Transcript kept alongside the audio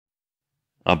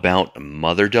about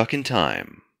Mother Duck in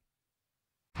Time.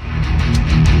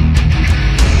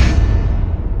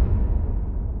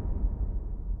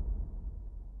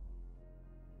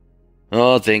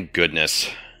 Oh, thank goodness.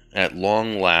 At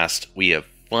long last, we have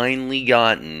finally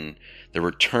gotten the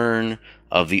return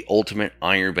of the Ultimate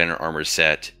Iron Banner armor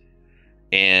set.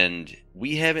 And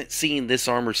we haven't seen this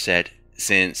armor set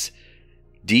since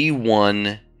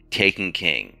D1 Taken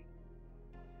King.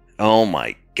 Oh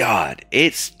my god,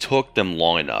 it's took them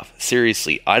long enough.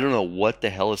 Seriously, I don't know what the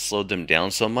hell has slowed them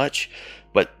down so much,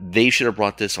 but they should have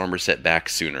brought this armor set back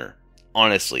sooner.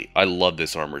 Honestly, I love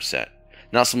this armor set.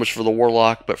 Not so much for the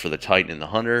Warlock, but for the Titan and the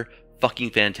Hunter.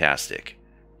 Fucking fantastic.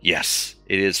 Yes,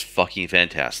 it is fucking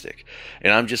fantastic.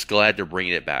 And I'm just glad they're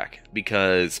bringing it back,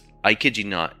 because I kid you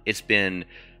not, it's been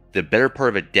the better part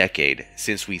of a decade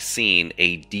since we've seen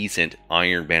a decent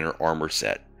Iron Banner armor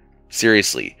set.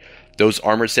 Seriously, those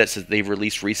armor sets that they've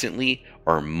released recently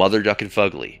are Mother Duck and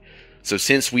Fugly. So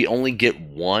since we only get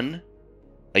one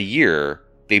a year,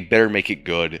 they better make it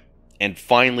good. And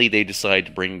finally, they decided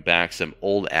to bring back some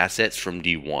old assets from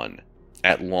D1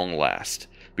 at long last.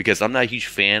 Because I'm not a huge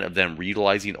fan of them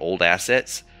reutilizing old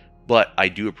assets, but I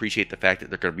do appreciate the fact that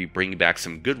they're going to be bringing back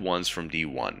some good ones from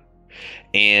D1.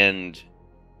 And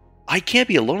I can't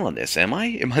be alone on this, am I?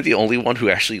 Am I the only one who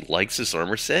actually likes this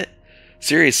armor set?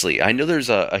 Seriously, I know there's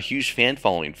a huge fan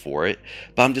following for it,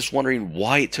 but I'm just wondering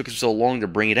why it took so long to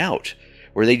bring it out.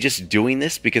 Were they just doing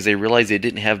this because they realized they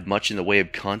didn't have much in the way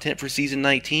of content for Season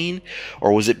 19?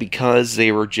 Or was it because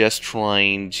they were just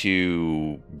trying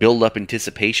to build up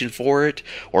anticipation for it?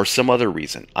 Or some other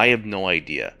reason? I have no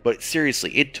idea. But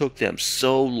seriously, it took them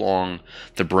so long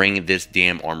to bring this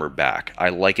damn armor back. I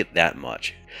like it that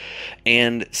much.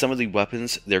 And some of the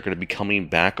weapons they're going to be coming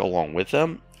back along with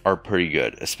them are pretty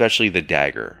good, especially the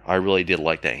dagger. I really did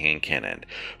like that hand cannon.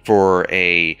 For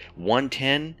a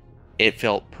 110, it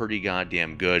felt pretty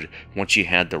goddamn good once you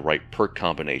had the right perk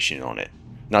combination on it.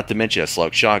 Not to mention a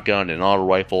slug shotgun and auto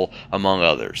rifle, among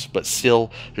others. But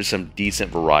still, there's some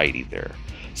decent variety there.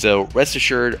 So rest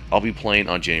assured, I'll be playing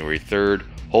on January 3rd.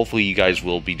 Hopefully you guys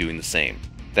will be doing the same.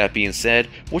 That being said,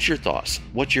 what's your thoughts?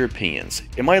 What's your opinions?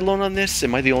 Am I alone on this?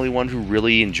 Am I the only one who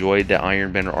really enjoyed the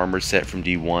Iron Banner armor set from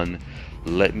D1?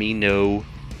 Let me know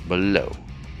below.